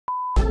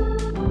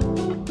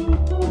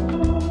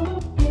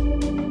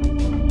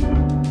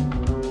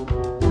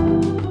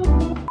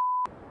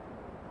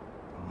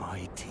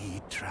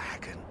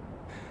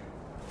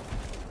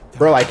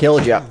Bro, I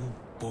killed you.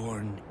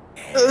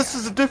 This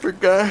is a different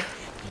guy.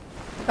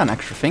 Got an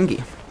extra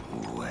fingy.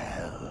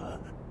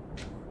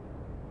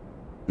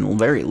 And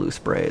very loose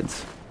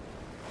braids.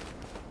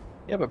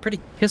 Yeah, but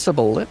pretty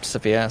kissable lips,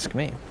 if you ask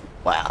me.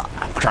 Well,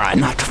 I'm trying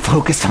not to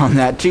focus on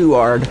that too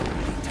hard,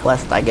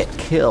 lest I get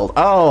killed.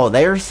 Oh,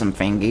 there's some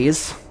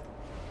fingies.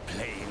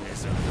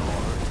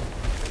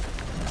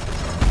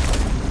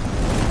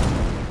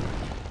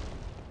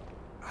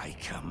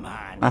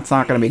 That's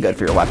not going to be good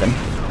for your weapon.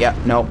 Yep,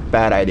 nope,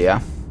 bad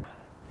idea.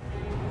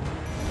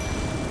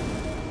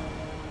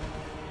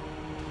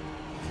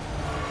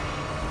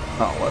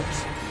 Oh,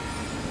 whoops.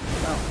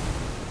 Oh,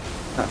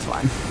 that's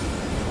fine.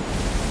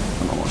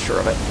 I'm almost sure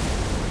of it.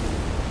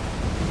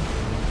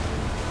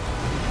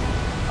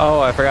 Oh,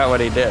 I forgot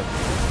what he did.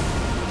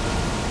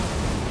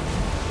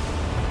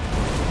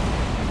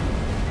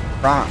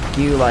 Rock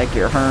you like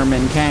your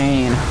Herman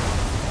Cain.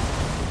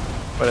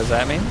 What does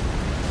that mean?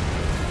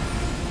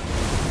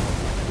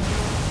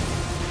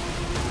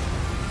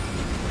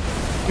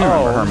 You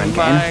remember Herman Oh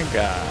Cain? my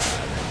god.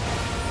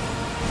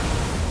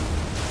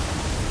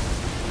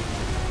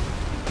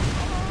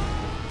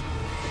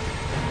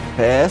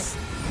 Piss.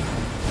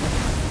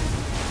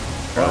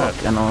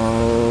 What? And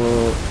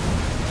a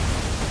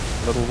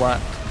Little what?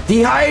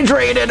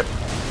 dehydrated.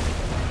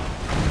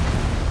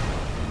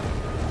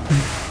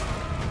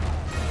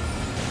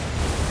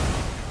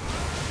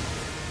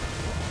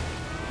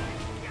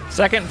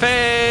 Second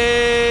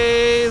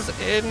phase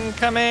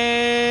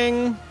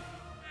incoming.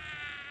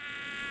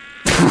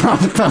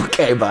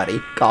 Okay, buddy,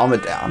 calm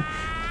it down.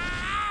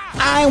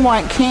 I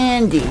want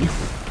candy.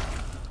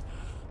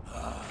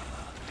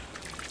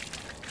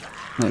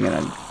 I'm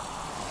gonna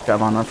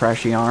shove on a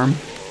freshy arm.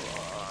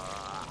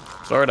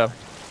 Sort of.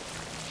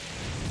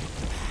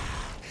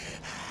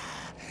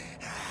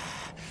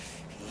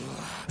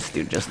 This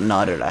dude just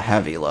nutted a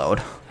heavy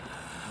load.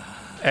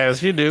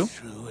 As you do.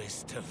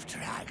 Truest of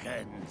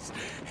dragons.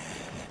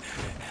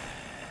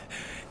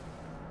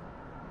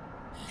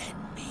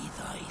 Lend me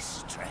thy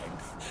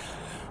strength.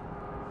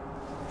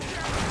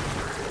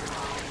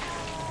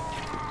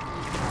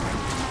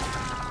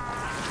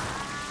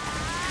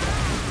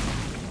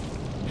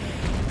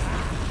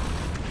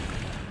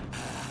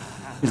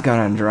 He's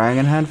got a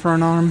dragon head for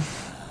an arm.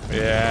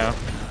 Yeah.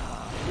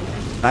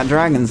 That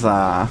dragon's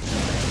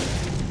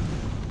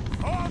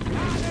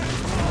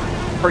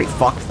pretty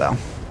fucked though.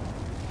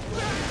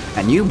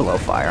 And you blow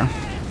fire.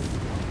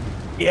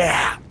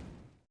 Yeah.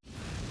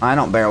 I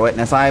don't bear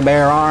witness, I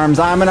bear arms.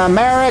 I'm an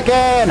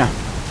American!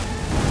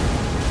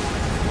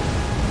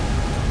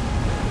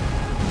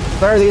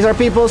 Sir, these are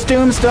people's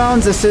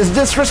tombstones. This is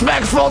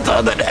disrespectful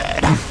to the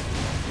dead.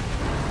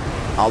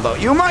 Although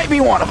you might be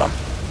one of them.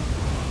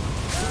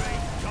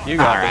 You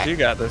got All this, right. you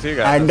got this, you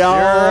got I this. don't-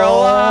 You're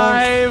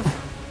alive!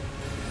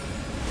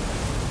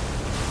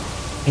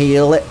 He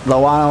lit the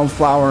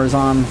wildflowers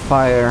on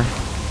fire.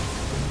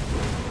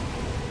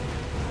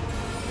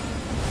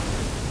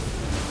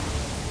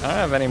 I don't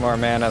have any more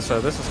mana,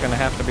 so this is gonna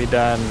have to be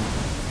done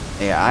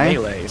Yeah, I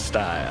melee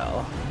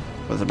style.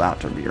 was about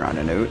to be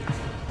running out.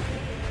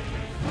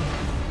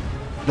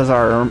 Does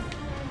our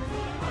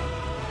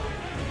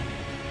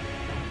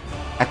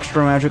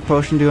extra magic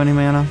potion do any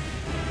mana?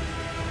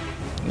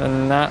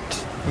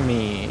 Not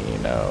me,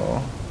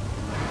 no.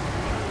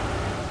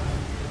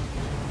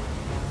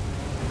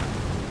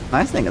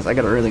 Nice thing is I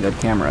get a really good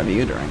camera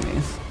view during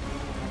these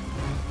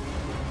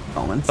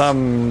moments.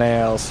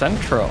 Thumbnail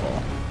central.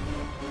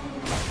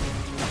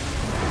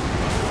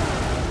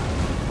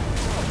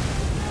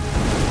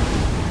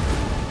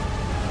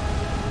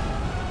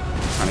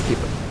 Trying to keep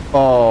it.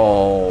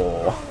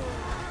 Oh.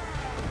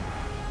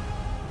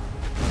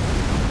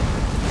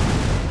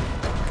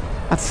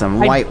 That's some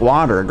white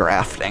water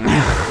grafting.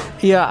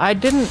 Yeah, I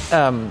didn't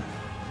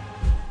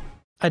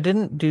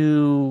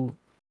do...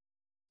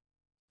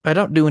 I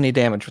don't do any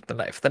damage with the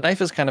knife. The knife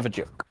is kind of a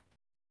joke.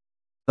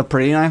 The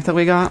pretty knife that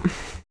we got?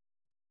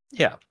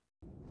 Yeah.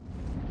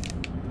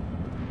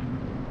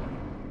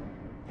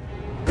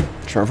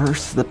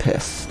 Traverse the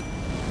piss.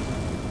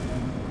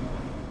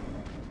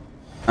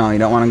 Oh, you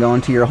don't want to go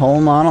into your whole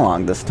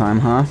monologue this time,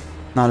 huh?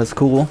 Not as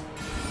cool.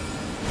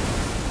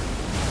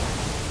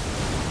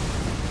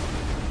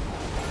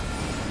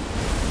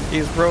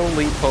 He's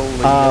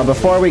roly-poly.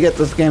 Before we get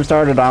this game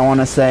started, I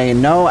want to say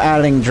no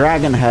adding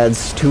dragon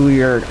heads to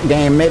your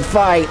game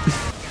mid-fight.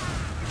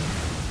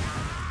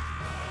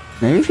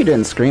 Maybe if you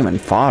didn't scream and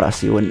fought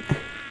us, you wouldn't...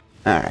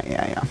 Alright,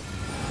 yeah.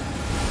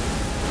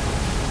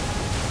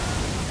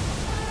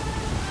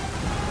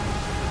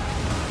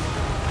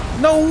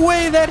 No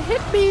way that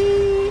hit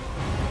me!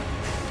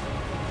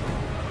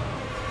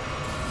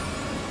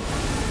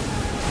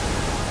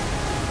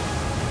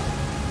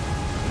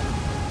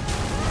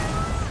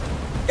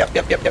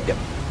 Yep.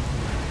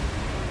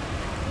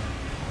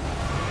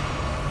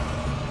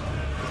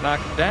 Knock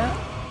it down.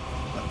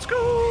 Let's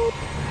go!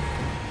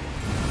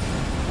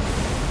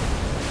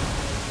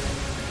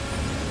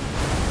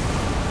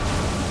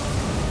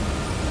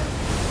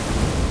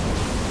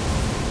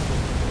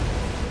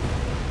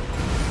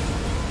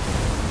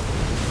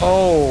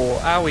 Oh,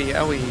 owie,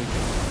 owie.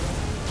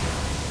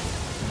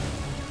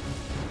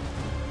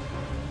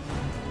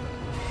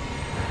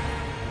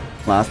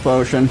 Last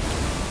potion.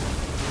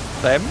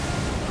 Same.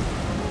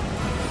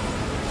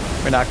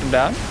 We knocked him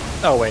down.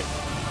 Oh, wait.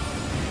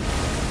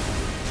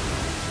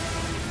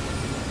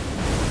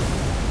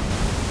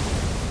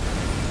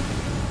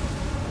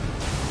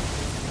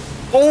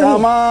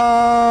 Come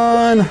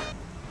on!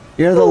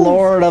 You're the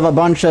lord of a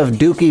bunch of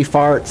dookie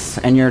farts,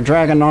 and your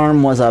dragon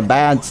arm was a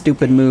bad,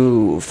 stupid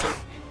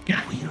move.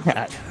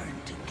 God.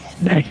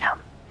 Damn.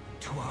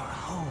 To our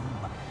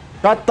home.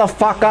 Shut the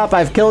fuck up,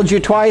 I've killed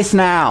you twice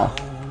now.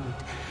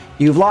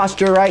 You've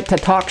lost your right to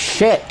talk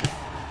shit.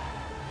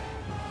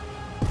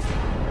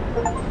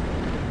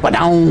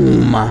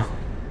 Ba-doom.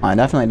 I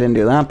definitely didn't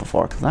do that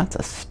before, because that's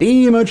a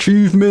Steam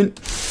achievement.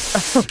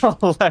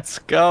 Let's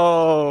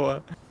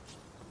go.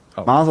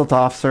 Oh. Mazel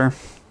tov, sir.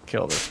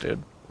 Kill this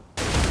dude.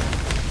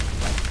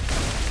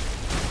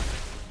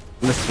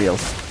 This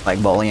feels like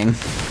bullying.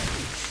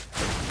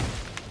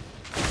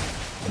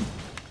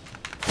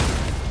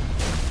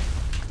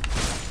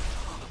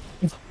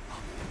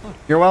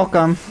 You're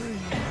welcome.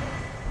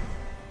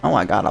 Oh,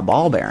 I got a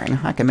ball bearing.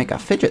 I can make a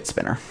fidget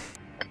spinner.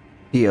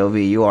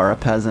 POV, you are a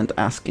peasant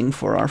asking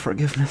for our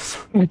forgiveness.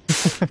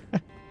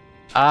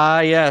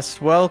 Ah,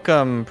 yes.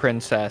 Welcome,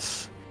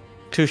 princess,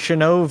 to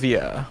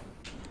Shinovia.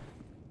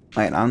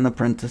 Wait, I'm the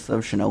princess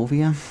of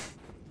Shinovia?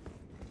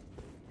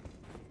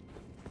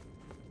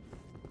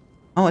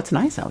 Oh, it's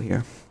nice out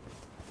here.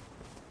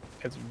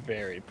 It's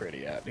very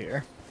pretty out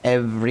here.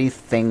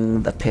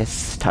 Everything the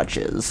piss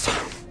touches.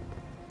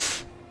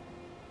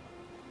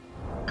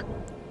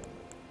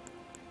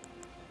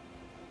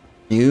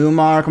 You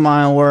mark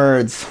my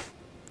words.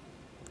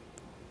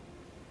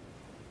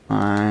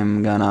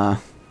 I'm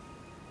gonna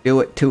do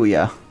it to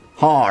you.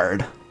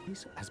 Hard.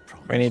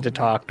 We need to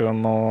talk to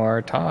him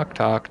more. Talk,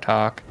 talk,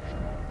 talk.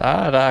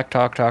 Talk,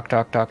 talk, talk,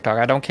 talk, talk, talk.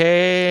 I don't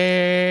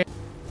care.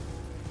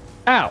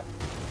 Ow.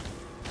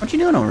 What you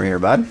doing over here,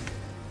 bud?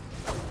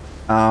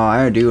 Oh,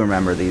 I do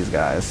remember these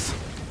guys.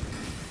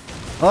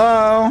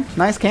 Hello,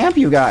 nice camp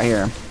you got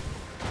here.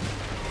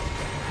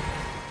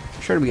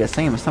 Sure to be the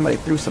same if somebody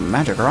threw some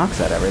magic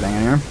rocks at everything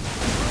in here. Do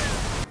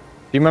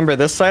you remember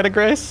this side of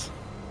Grace?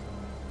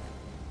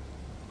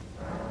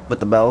 With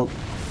the belt.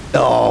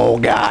 Oh,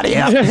 got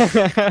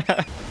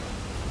him.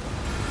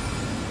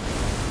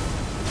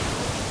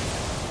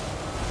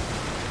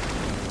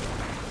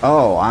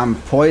 Oh, I'm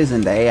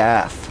poisoned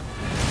AF.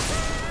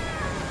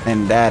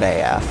 And dead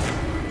AF.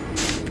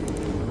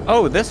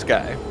 Oh, this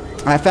guy.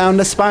 I found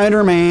a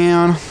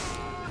Spider-Man.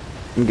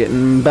 I'm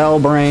getting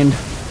bell-brained.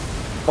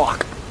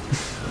 Fuck.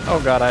 Oh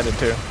god, I did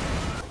too.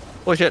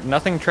 Well shit,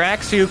 nothing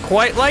tracks you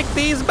quite like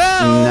these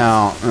bells!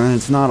 No, and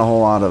it's not a whole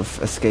lot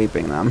of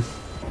escaping them.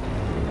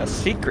 A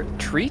secret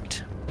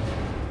treat?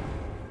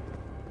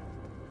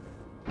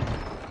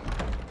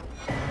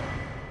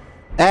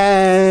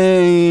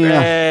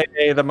 Hey!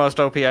 Hey, the most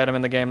OP item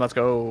in the game, let's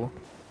go.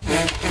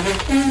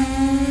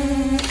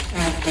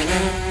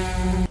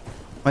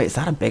 Wait, is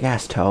that a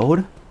big-ass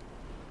toad?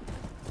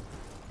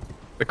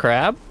 The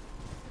crab?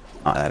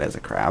 Oh, that is a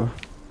crab.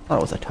 I thought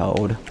it was a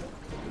toad.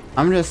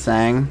 I'm just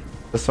saying,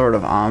 the sort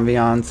of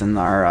ambiance in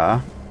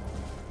our,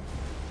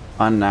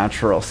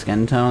 unnatural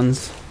skin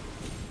tones.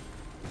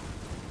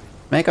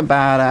 Make a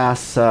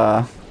badass,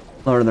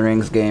 Lord of the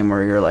Rings game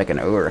where you're like an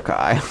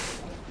Uruk-hai.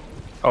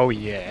 Oh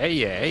yeah,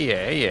 yeah,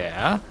 yeah,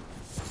 yeah.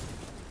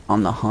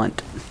 On the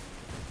hunt.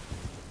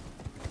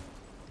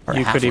 Or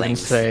You could even halflings.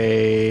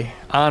 say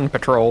on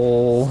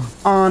patrol.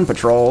 On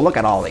patrol. Look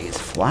at all these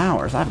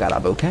flowers. I've got a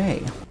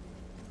bouquet.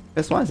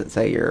 Guess why does it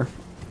say you're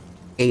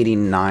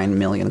 89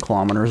 million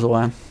kilometers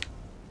away?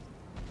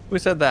 Who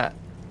said that?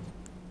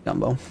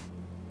 Gumbo.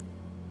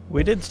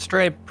 We did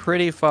stray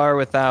pretty far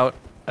without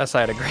a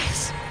side of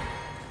grace.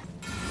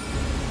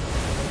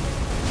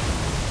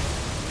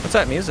 What's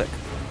that music?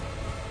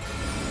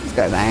 This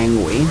guy's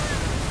angry.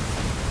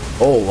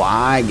 Oh,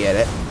 I get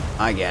it.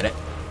 I get it.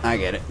 I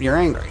get it. You're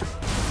angry.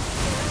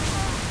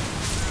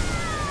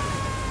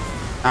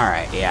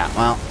 Alright, yeah,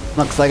 well,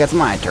 looks like it's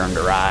my turn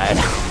to ride.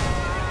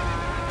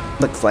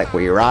 Looks like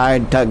we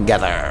ride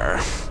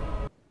together.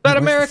 That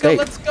America, steak?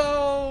 let's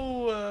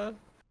go!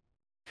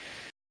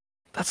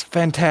 That's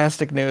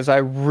fantastic news. I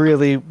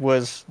really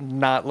was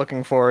not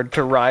looking forward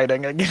to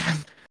riding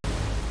again.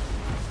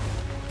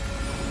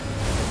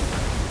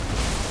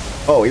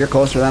 Oh, you're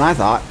closer than I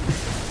thought.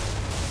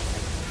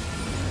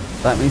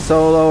 Let me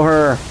solo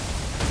her.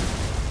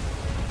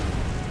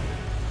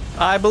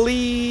 I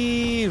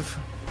believe.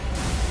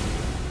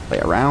 Play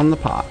around the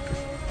pot.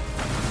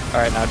 All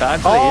right, now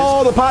dive, please.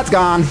 Oh, the pot's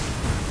gone.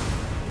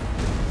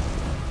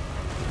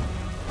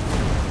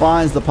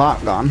 Why is the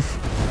pot gone?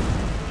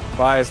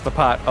 Why is the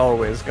pot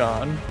always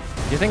gone?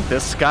 You think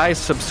this guy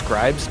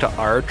subscribes to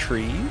our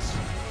trees?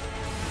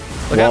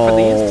 Look out for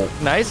Whoa.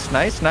 these. Nice,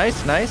 nice,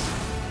 nice, nice.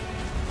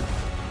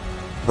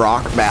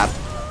 Rock bad.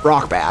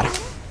 Rock bad.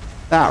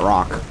 That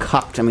rock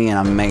cucked me in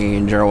a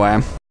major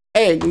way.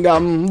 Hey,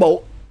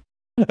 Gumbo.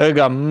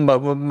 Gumbo,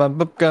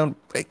 gumbo,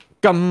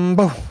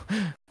 gumbo.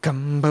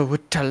 Gumbo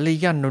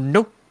Italiano,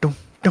 no, no,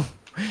 no.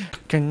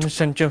 Can you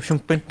send you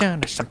something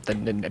down or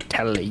something in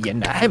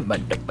Italian? Alright,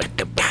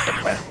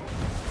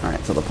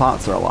 so the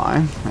pots are a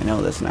lie. I know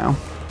this now.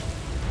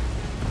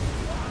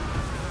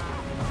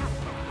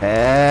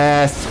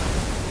 Yes!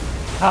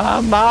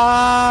 Come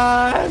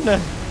on!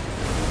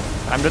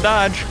 Time to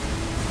dodge.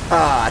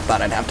 Ah, I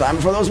thought I'd have time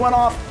before those went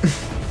off.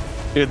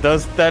 Dude,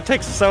 that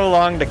takes so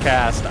long to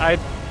cast. I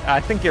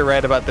think you're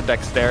right about the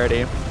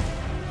dexterity.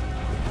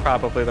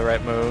 Probably the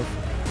right move.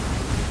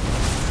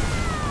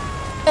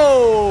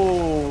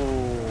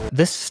 Oh!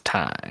 This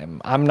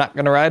time, I'm not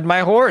gonna ride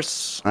my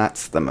horse.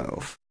 That's the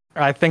move.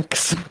 I think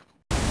so.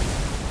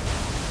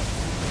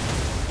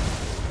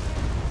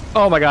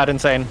 Oh my god,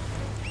 insane.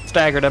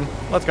 Staggered him.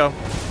 Let's go.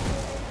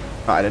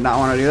 Oh, I did not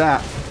want to do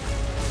that.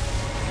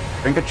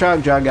 Drink a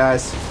chug jug,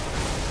 guys.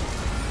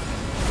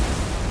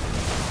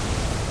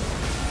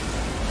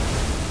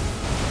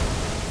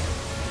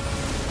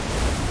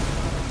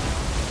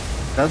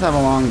 It does have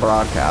a long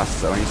broadcast,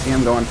 so when you see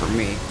him going for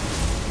me.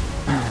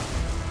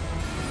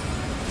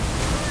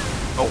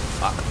 Oh,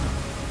 fuck.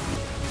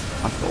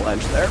 Off the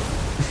ledge there.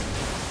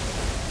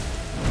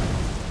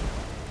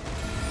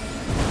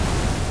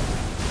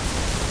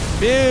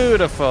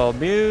 Beautiful,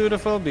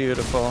 beautiful,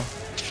 beautiful.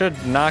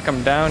 Should knock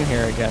him down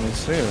here again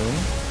soon.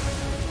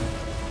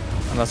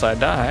 Unless I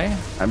die.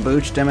 I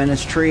booched him in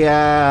his tree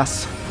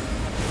ass.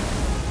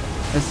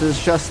 This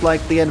is just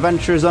like the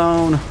Adventure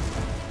Zone.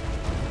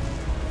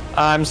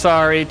 I'm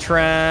sorry,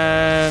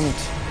 Trent.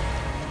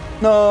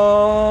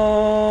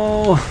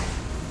 No!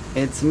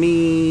 It's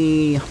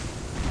me.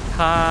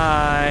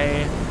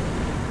 Hi.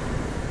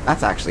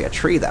 That's actually a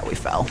tree that we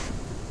fell.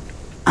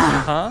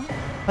 Huh?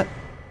 What?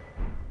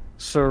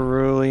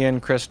 Cerulean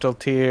Crystal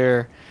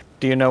Tear.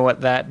 Do you know what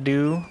that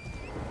do?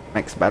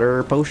 Makes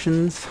better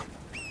potions.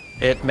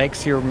 It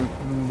makes your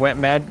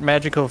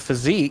magical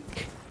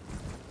physique.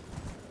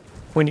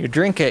 When you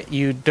drink it,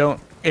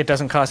 it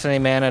doesn't cost any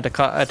mana to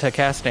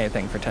cast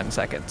anything for 10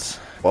 seconds.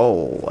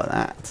 Whoa,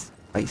 that's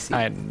spicy.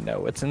 I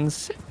know, it's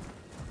insane.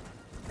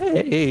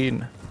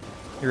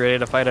 You ready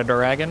to fight a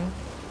dragon?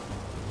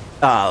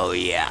 Oh,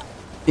 yeah.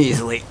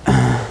 Easily.